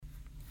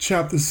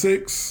chapter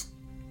 6,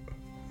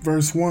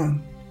 verse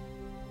 1.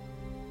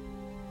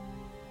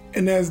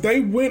 And as they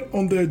went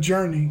on their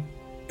journey,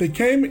 they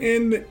came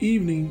in the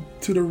evening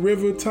to the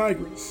river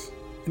Tigris,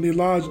 and they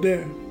lodged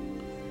there.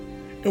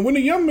 And when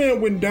the young man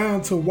went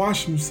down to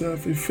wash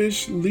himself, a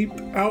fish leaped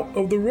out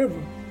of the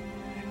river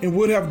and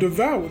would have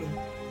devoured him.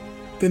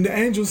 Then the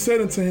angel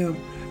said unto him,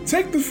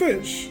 Take the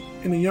fish.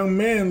 And the young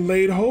man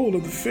laid hold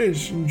of the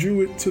fish and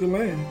drew it to the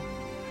land.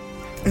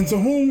 And to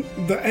whom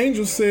the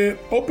angel said,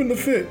 Open the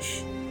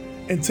fish,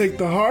 and take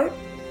the heart,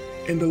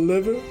 and the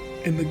liver,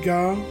 and the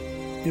gall,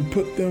 and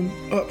put them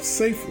up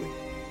safely.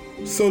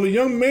 So the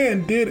young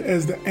man did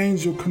as the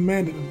angel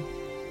commanded him.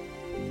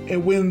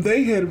 And when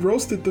they had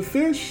roasted the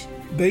fish,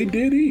 they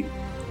did eat.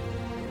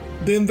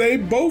 Then they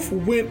both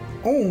went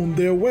on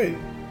their way,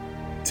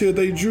 till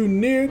they drew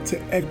near to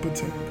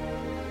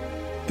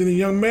Ecbatana. Then the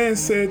young man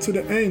said to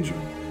the angel,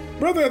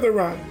 Brother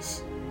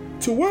Azarias,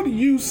 to what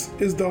use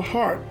is the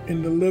heart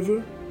and the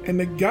liver and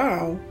the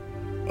gall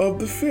of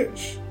the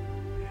fish?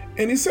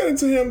 And he said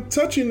unto him,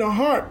 Touching the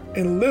heart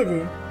and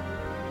liver,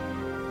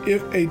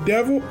 if a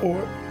devil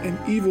or an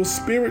evil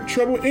spirit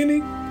trouble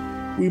any,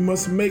 we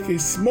must make a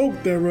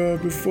smoke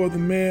thereof before the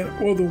man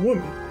or the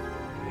woman,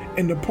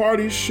 and the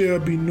parties shall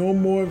be no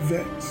more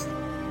vexed.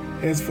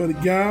 As for the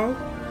gall,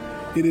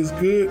 it is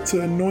good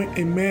to anoint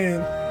a man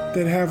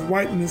that have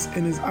whiteness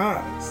in his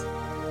eyes,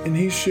 and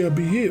he shall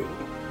be healed.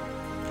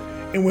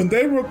 And when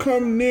they were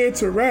come near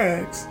to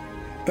Rags,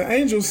 the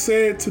angel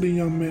said to the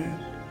young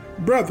man,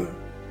 Brother,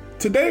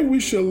 today we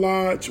shall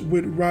lodge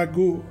with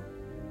Raguel,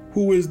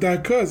 who is thy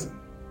cousin.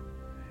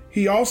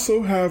 He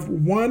also have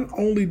one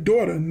only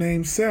daughter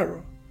named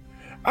Sarah.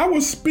 I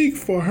will speak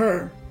for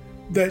her,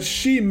 that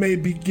she may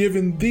be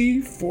given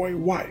thee for a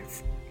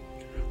wife.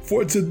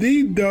 For to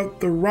thee doth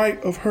the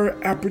right of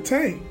her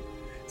appertain,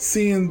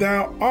 seeing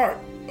thou art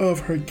of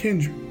her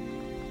kindred.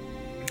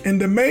 And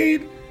the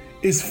maid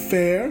is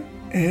fair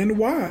and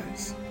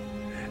wise.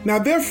 Now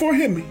therefore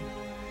hear me,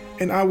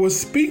 and I will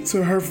speak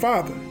to her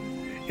father,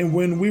 and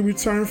when we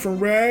return from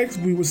Rags,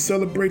 we will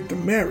celebrate the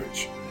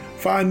marriage.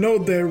 For I know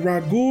that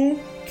Raguel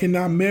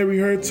cannot marry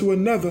her to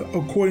another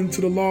according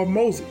to the law of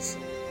Moses,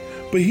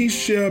 but he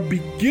shall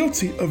be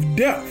guilty of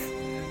death,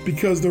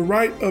 because the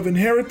right of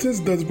inheritance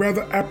does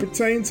rather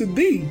appertain to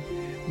thee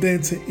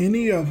than to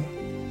any other.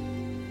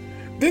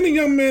 Then the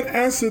young man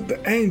answered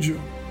the angel,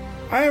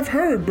 I have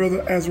heard,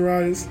 brother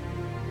Azarias,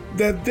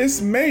 that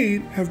this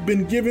maid have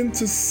been given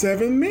to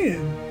 7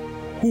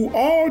 men, who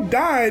all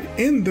died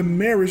in the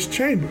marriage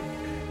chamber,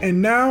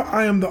 and now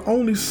I am the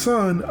only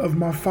son of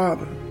my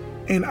father,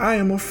 and I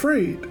am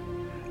afraid,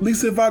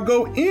 lest if I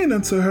go in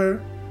unto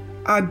her,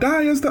 I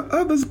die as the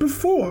others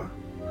before.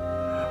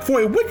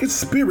 For a wicked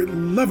spirit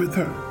loveth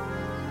her,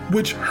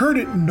 which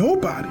hurted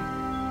nobody,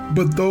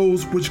 but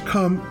those which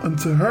come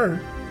unto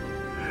her.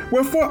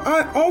 Wherefore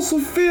I also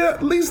fear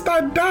lest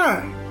I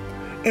die,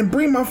 and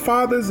bring my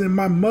father's and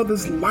my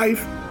mother's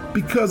life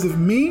because of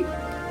me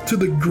to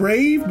the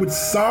grave with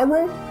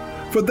sorrow,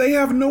 for they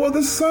have no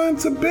other son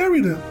to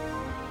bury them.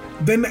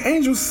 Then the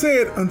angel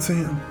said unto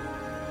him,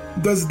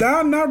 Dost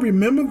thou not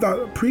remember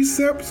the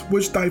precepts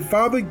which thy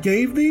father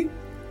gave thee,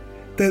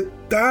 that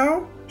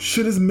thou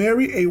shouldest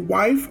marry a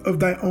wife of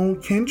thy own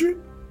kindred?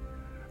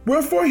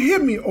 Wherefore hear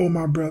me, O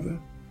my brother,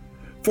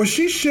 for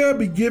she shall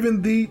be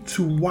given thee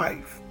to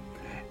wife,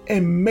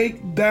 and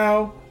make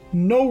thou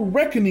no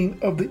reckoning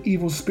of the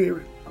evil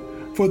spirit.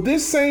 For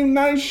this same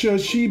night shall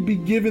she be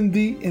given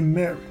thee in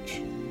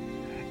marriage.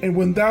 And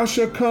when thou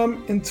shalt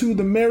come into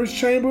the marriage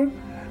chamber,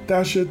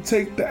 thou shalt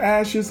take the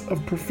ashes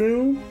of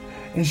perfume,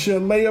 and shall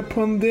lay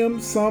upon them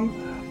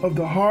some of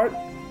the heart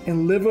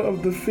and liver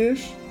of the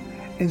fish,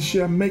 and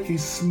shall make a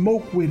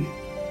smoke with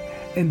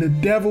it. And the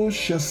devil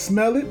shall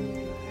smell it,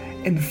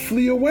 and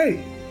flee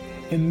away,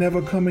 and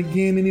never come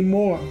again any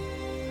more.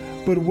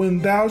 But when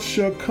thou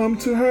shalt come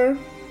to her,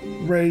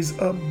 raise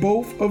up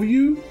both of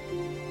you,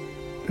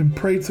 and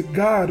pray to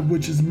God,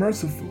 which is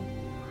merciful,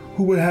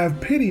 who will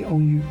have pity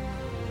on you,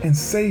 and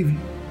save you.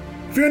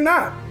 Fear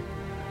not,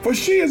 for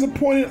she is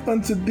appointed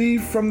unto thee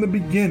from the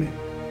beginning,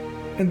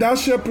 and thou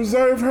shalt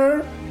preserve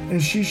her,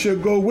 and she shall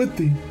go with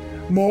thee.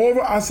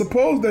 Moreover, I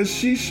suppose that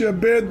she shall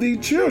bear thee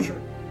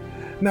children.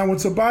 Now when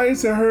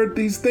Tobias had heard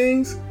these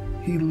things,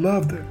 he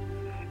loved her,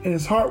 and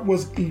his heart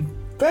was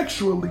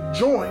effectually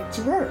joined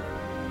to her.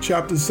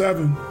 Chapter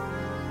 7,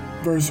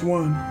 verse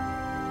 1.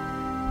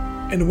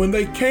 And when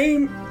they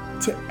came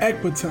to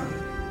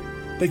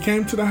Ecbatana, they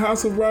came to the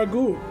house of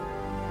Raguel,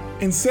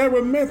 and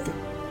Sarah met them.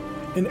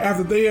 And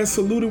after they had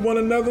saluted one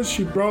another,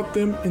 she brought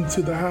them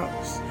into the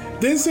house.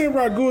 Then said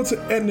Raguel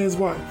to Edna his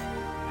wife,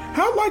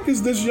 How like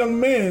is this young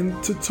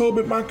man to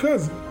Tobit my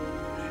cousin?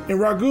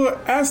 And Raguel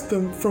asked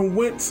them, From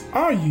whence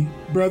are ye,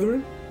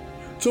 brethren?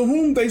 To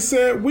whom they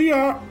said, We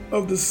are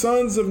of the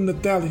sons of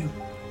Nathaliel,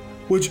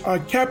 which are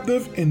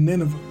captive in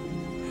Nineveh.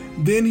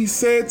 Then he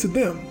said to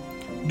them,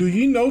 Do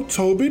ye know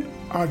Tobit,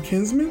 our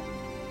kinsman?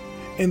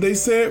 And they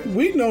said,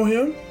 We know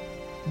him.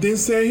 Then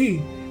said he,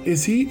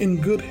 Is he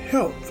in good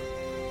health?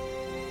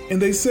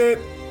 And they said,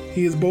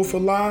 He is both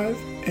alive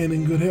and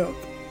in good health.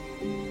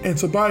 And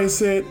Tobias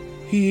said,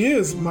 "He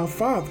is my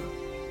father."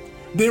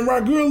 Then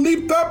Raguel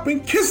leaped up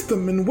and kissed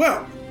him and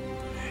wept,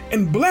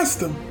 and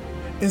blessed him,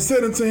 and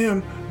said unto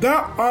him,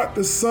 "Thou art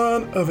the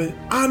son of an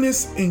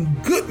honest and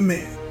good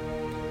man."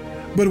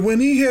 But when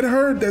he had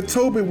heard that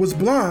Tobit was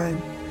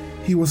blind,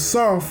 he was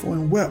sorrowful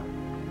and wept.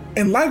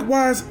 And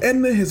likewise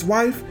Edna his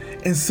wife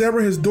and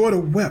Sarah his daughter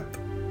wept.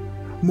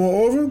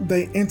 Moreover,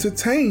 they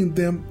entertained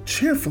them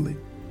cheerfully.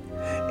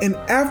 And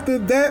after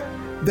that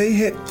they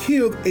had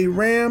killed a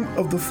ram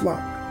of the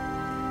flock,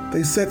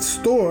 they set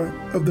store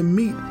of the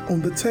meat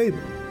on the table.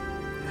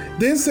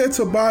 Then said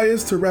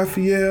Tobias to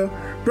Raphael,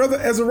 "Brother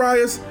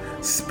Azarias,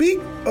 speak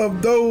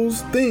of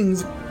those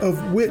things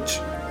of which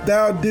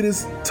thou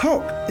didst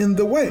talk in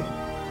the way,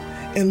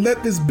 and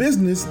let this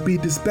business be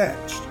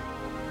dispatched."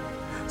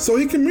 So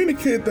he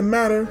communicated the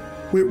matter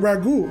with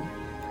Raguel.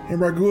 And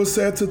Raguel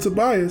said to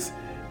Tobias,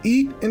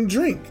 "Eat and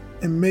drink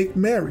and make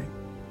merry,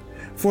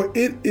 for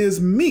it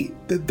is meet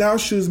that thou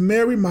shouldst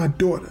marry my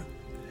daughter.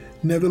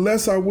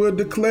 Nevertheless, I will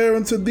declare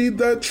unto thee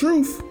the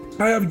truth.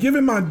 I have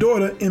given my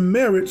daughter in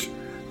marriage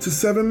to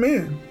 7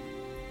 men,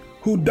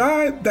 who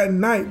died that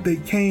night they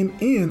came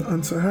in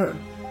unto her.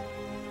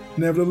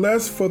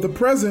 Nevertheless, for the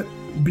present,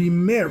 be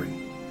merry."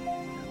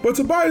 But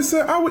Tobias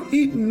said, "I will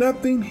eat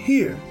nothing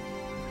here,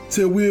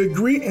 till we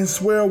agree and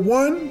swear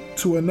one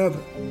to another."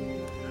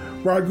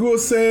 Raguel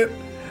said,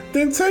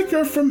 "Then take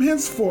her from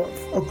henceforth,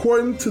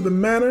 according to the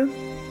manner,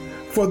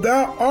 for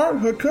thou art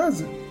her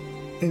cousin,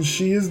 and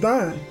she is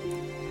thine.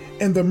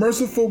 And the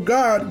merciful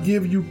God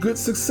give you good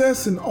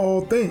success in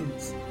all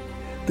things."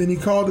 Then he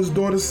called his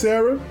daughter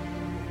Sarah,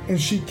 and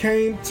she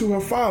came to her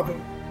father.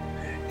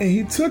 And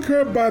he took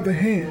her by the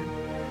hand,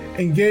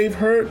 and gave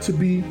her to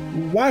be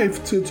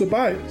wife to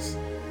Tobias,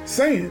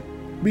 saying,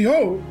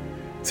 "Behold,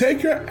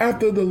 take her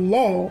after the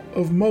law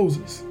of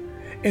Moses,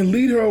 and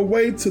lead her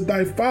away to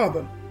thy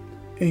father."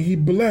 And he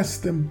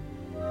blessed them,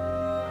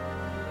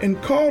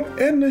 and called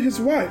Edna his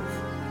wife,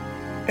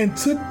 and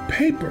took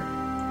paper,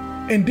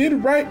 and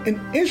did write an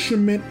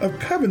instrument of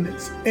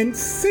covenants, and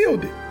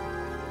sealed it.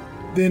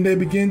 Then they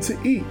began to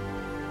eat.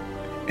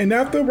 And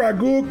after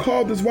Raguel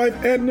called his wife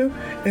Edna,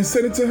 and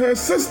said unto her,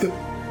 "Sister,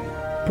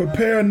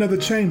 prepare another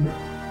chamber,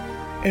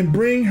 and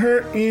bring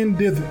her in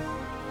thither."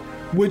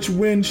 Which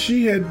when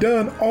she had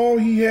done all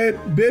he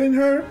had bidden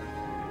her,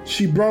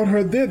 she brought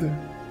her thither,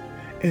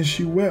 and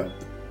she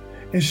wept.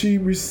 And she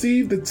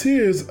received the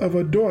tears of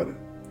her daughter,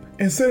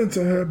 and said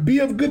unto her, "Be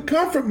of good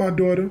comfort, my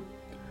daughter.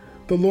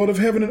 The Lord of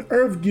heaven and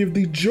earth give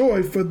thee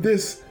joy for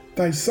this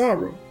thy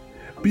sorrow.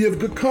 Be of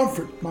good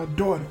comfort, my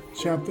daughter."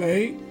 Chapter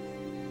 8,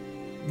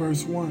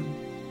 verse 1.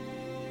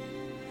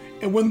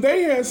 And when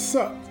they had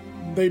supped,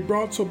 they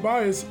brought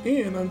Tobias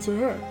in unto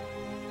her.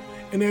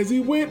 And as he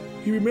went,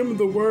 he remembered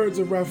the words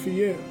of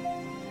Raphael,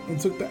 and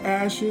took the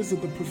ashes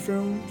of the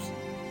perfumes,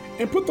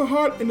 and put the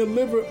heart and the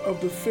liver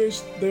of the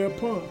fish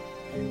thereupon,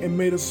 and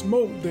made a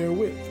smoke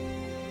therewith.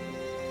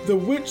 The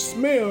which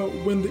smell,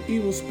 when the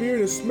evil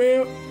spirit had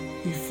smelled,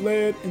 he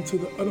fled into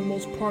the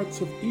uttermost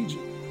parts of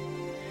Egypt,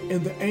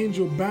 and the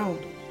angel bound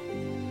him.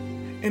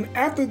 And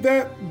after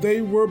that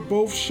they were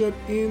both shut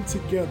in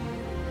together.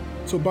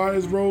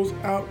 Tobias rose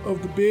out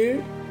of the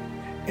bed,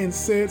 and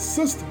said,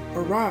 "Sister,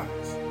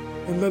 arise,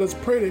 and let us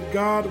pray that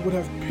God would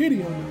have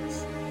pity on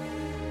us."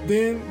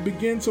 Then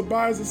began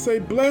Tobias to say,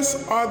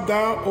 "Blessed art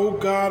thou, O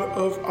God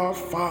of our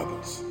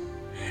fathers,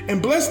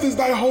 and blessed is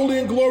thy holy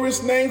and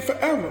glorious name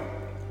forever.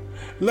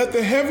 Let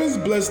the heavens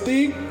bless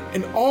thee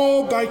and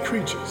all thy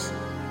creatures.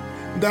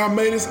 Thou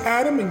madest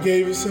Adam and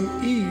gavest him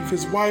Eve,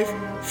 his wife,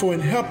 for an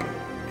helper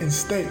and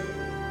stay.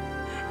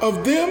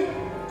 Of them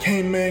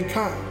came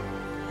mankind.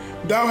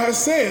 Thou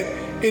hast said,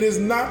 it is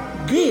not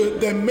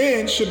good that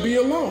man should be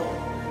alone.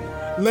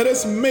 Let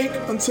us make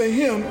unto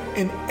him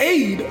an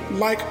aid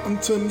like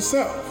unto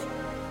himself.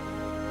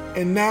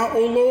 And now,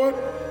 O Lord,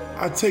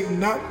 I take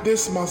not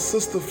this my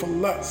sister for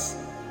lust,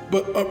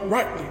 but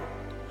uprightly.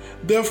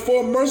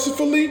 Therefore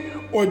mercifully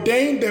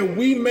ordain that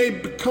we may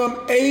become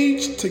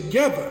aged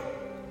together."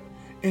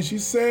 And she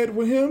said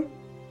with him,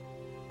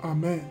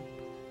 "Amen."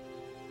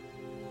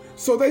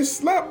 So they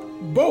slept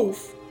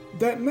both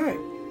that night.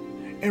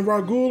 And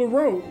Raguel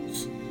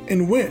arose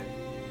and went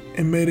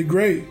and made a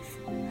grave,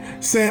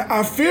 saying,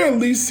 "I fear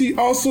lest he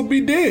also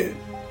be dead."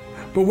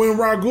 But when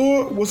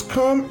Raguel was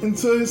come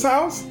into his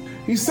house,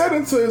 he said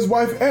unto his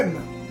wife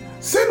Edna,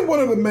 "Send one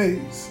of the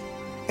maids,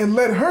 and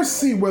let her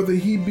see whether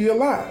he be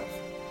alive.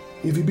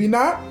 If he be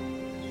not,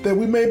 that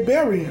we may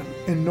bury him,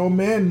 and no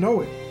man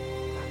know it."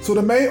 So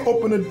the maid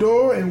opened the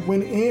door and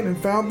went in, and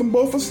found them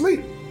both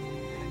asleep,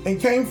 and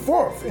came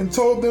forth and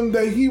told them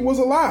that he was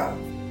alive.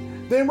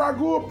 Then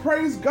Raguel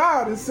praised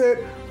God and said,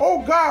 "O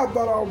God,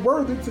 thou art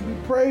worthy to be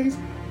praised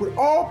with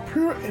all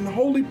pure and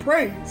holy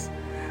praise.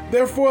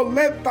 Therefore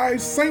let thy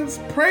saints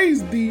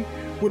praise thee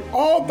with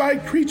all thy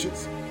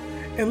creatures,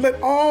 and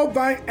let all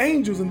thy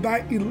angels and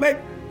thy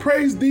elect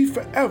praise thee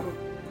forever.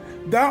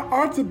 Thou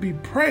art to be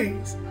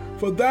praised,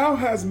 for thou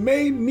hast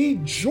made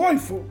me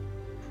joyful.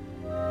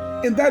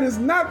 And that is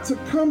not to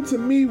come to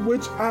me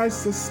which I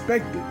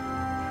suspected.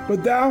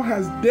 but thou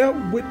hast dealt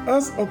with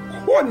us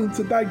according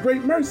to thy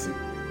great mercy.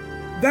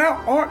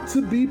 Thou art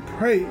to be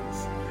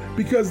praised,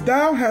 because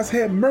thou hast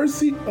had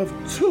mercy of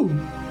two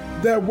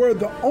that were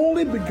the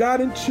only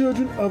begotten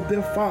children of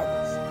their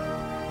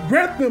fathers.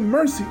 Grant them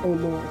mercy, O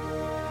Lord,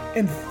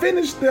 and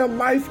finish their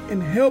life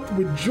in health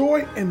with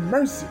joy and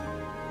mercy.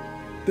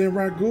 Then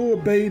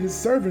Raguel bade his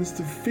servants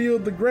to fill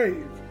the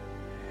grave,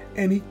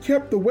 and he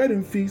kept the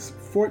wedding feast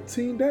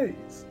 14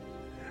 days.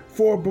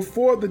 For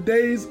before the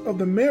days of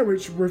the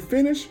marriage were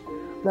finished,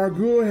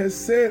 Raguel had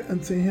said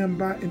unto him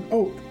by an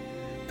oath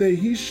that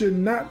he should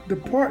not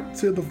depart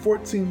till the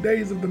 14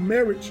 days of the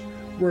marriage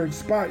were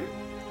expired,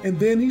 and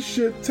then he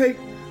should take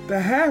the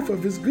half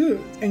of his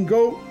goods and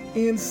go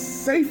in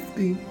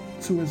safety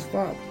to his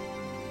father,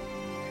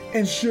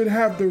 and should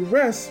have the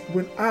rest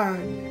when I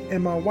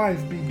and my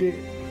wife be dead.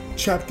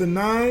 Chapter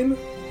 9,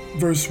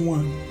 verse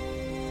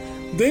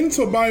 1. Then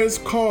Tobias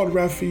called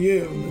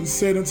Raphael and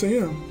said unto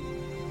him,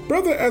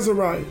 Brother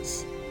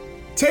Azarias,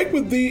 take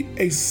with thee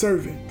a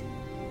servant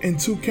and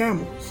 2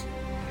 camels,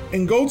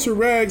 and go to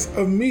Rags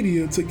of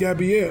Media to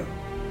Gabriel,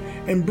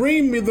 and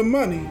bring me the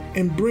money,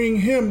 and bring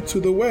him to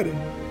the wedding.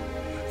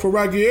 For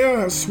Raguel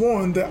has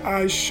sworn that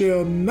I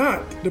shall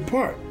not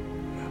depart,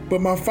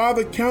 but my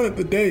father counted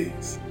the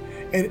days,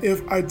 and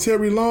if I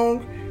tarry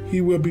long,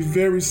 he will be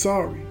very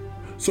sorry.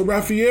 So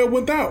Raphael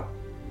went out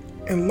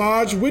and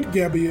lodged with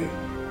Gabriel,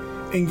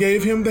 and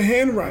gave him the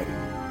handwriting,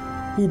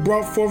 who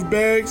brought forth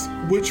bags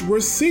which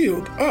were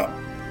sealed up,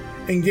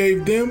 and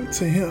gave them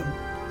to him.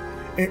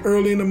 And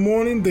early in the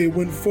morning they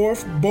went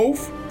forth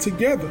both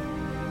together,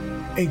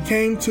 and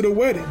came to the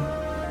wedding,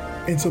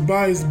 and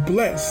Tobias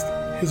blessed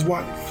his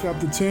wife.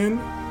 Chapter 10,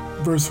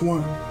 verse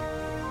 1.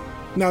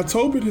 Now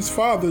Tobit his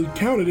father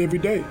counted every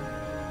day,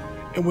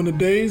 and when the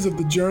days of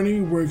the journey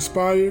were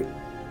expired,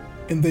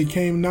 and they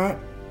came not,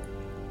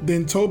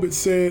 then Tobit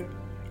said,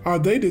 Are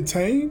they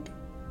detained?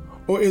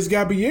 Or is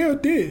Gabriel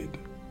dead?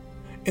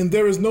 And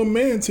there is no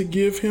man to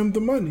give him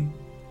the money.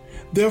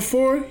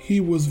 Therefore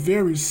he was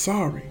very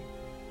sorry.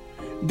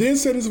 Then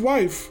said his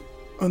wife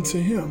unto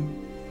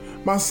him,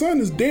 My son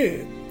is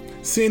dead,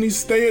 seeing he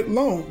stayed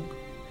long.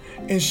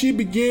 And she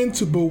began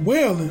to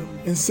bewail him,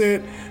 and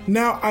said,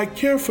 Now I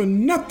care for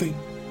nothing,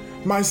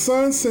 my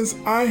son, since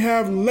I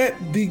have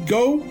let thee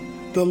go,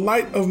 the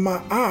light of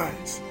my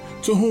eyes.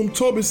 To whom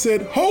Tobit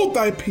said, Hold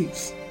thy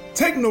peace,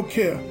 take no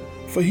care,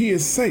 for he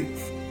is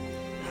safe.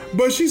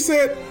 But she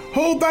said,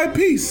 Hold thy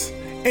peace,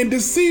 and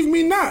deceive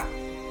me not.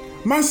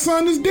 My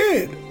son is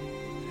dead.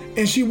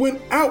 And she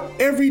went out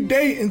every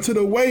day into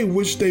the way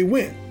which they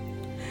went,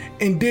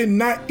 and did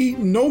not eat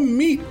no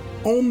meat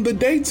on the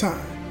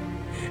daytime,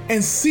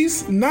 and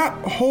ceased not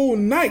whole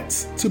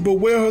nights to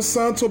bewail her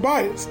son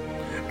Tobias,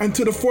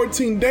 until the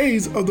 14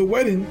 days of the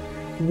wedding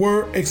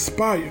were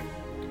expired,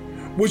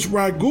 which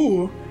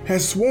Raguel had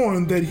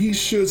sworn that he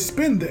should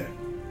spend there.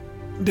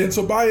 Then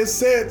Tobias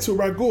said to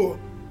Raguel,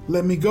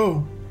 Let me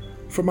go,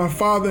 for my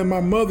father and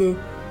my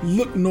mother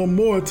look no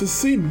more to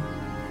see me.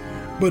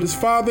 But his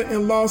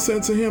father-in-law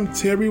said to him,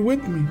 Tarry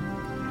with me,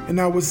 and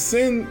I will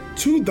send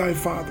to thy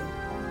father,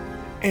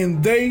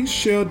 and they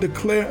shall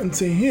declare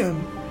unto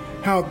him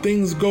how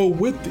things go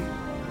with thee.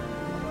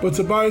 But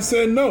Tobias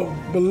said, No,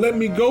 but let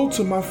me go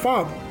to my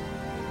father.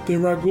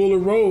 Then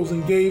Raguel arose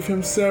and gave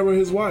him Sarah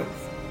his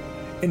wife,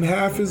 and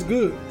half his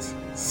goods,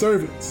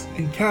 servants,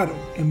 and cattle,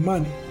 and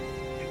money.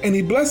 And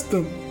he blessed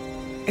them,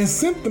 and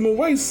sent them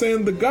away,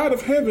 saying, The God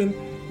of heaven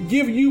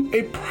give you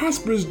a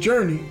prosperous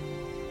journey,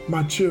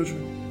 my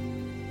children.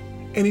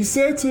 And he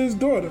said to his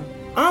daughter,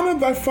 Honor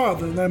thy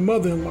father and thy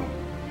mother-in-law,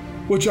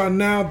 which are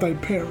now thy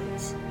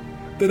parents,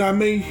 that I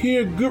may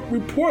hear good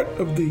report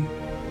of thee.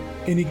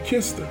 And he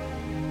kissed her.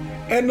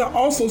 Edna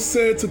also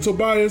said to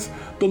Tobias,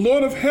 The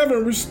Lord of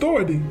heaven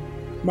restore thee,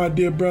 my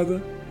dear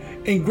brother,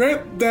 and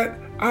grant that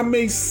I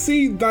may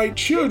see thy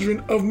children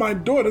of my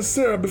daughter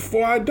Sarah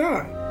before I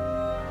die,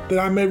 that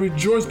I may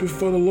rejoice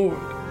before the Lord.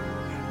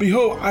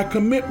 Behold, I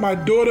commit my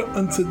daughter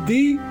unto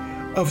thee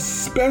of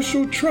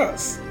special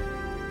trust.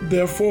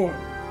 Therefore,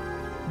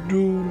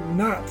 do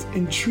not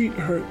entreat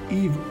her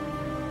evil.